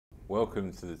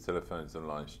Welcome to the Telephones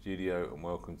Online studio and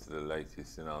welcome to the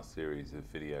latest in our series of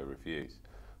video reviews.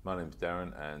 My name's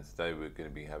Darren and today we're going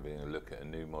to be having a look at a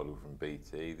new model from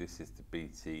BT. This is the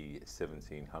BT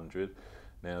 1700.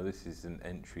 Now this is an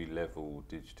entry-level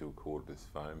digital cordless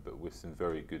phone but with some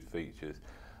very good features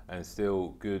and still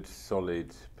good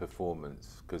solid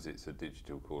performance because it's a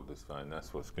digital cordless phone.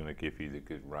 That's what's going to give you the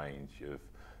good range of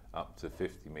up to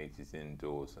 50 meters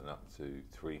indoors and up to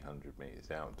 300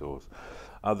 meters outdoors.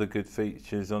 Other good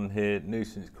features on here: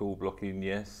 nuisance call blocking,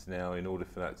 yes. Now in order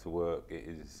for that to work, it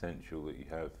is essential that you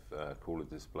have caller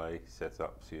display set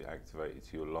up to activate it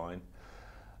to your line,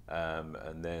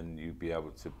 and then you'll be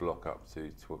able to block up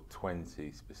to 20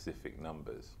 specific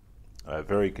numbers.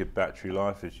 Very good battery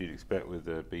life, as you'd expect with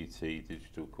a BT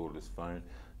digital cordless phone.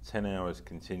 10 hours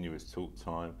continuous talk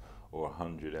time or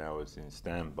 100 hours in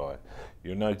standby.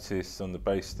 You'll notice on the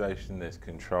base station there's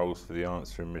controls for the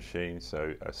answering machine,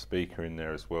 so a speaker in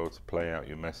there as well to play out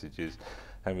your messages.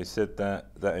 Having said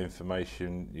that, that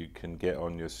information you can get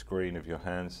on your screen of your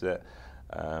handset,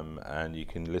 and you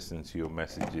can listen to your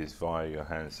messages via your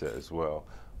handset as well.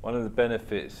 One of the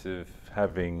benefits of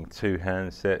having two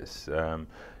handsets,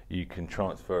 you can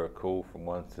transfer a call from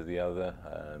one to the other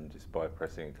just by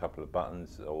pressing a couple of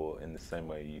buttons, or in the same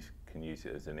way you can use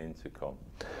it as an intercom.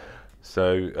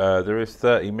 So there is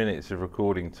 30 minutes of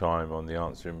recording time on the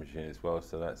answering machine as well,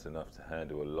 so that's enough to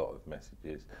handle a lot of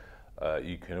messages.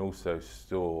 You can also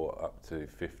store up to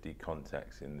 50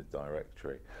 contacts in the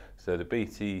directory. So the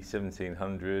BT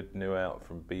 1700, new out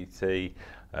from BT,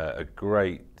 a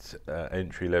great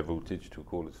entry-level digital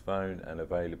cordless phone and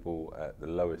available at the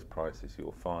lowest prices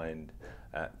you'll find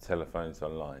at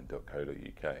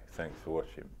telephonesonline.co.uk. Thanks for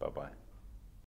watching. Bye-bye.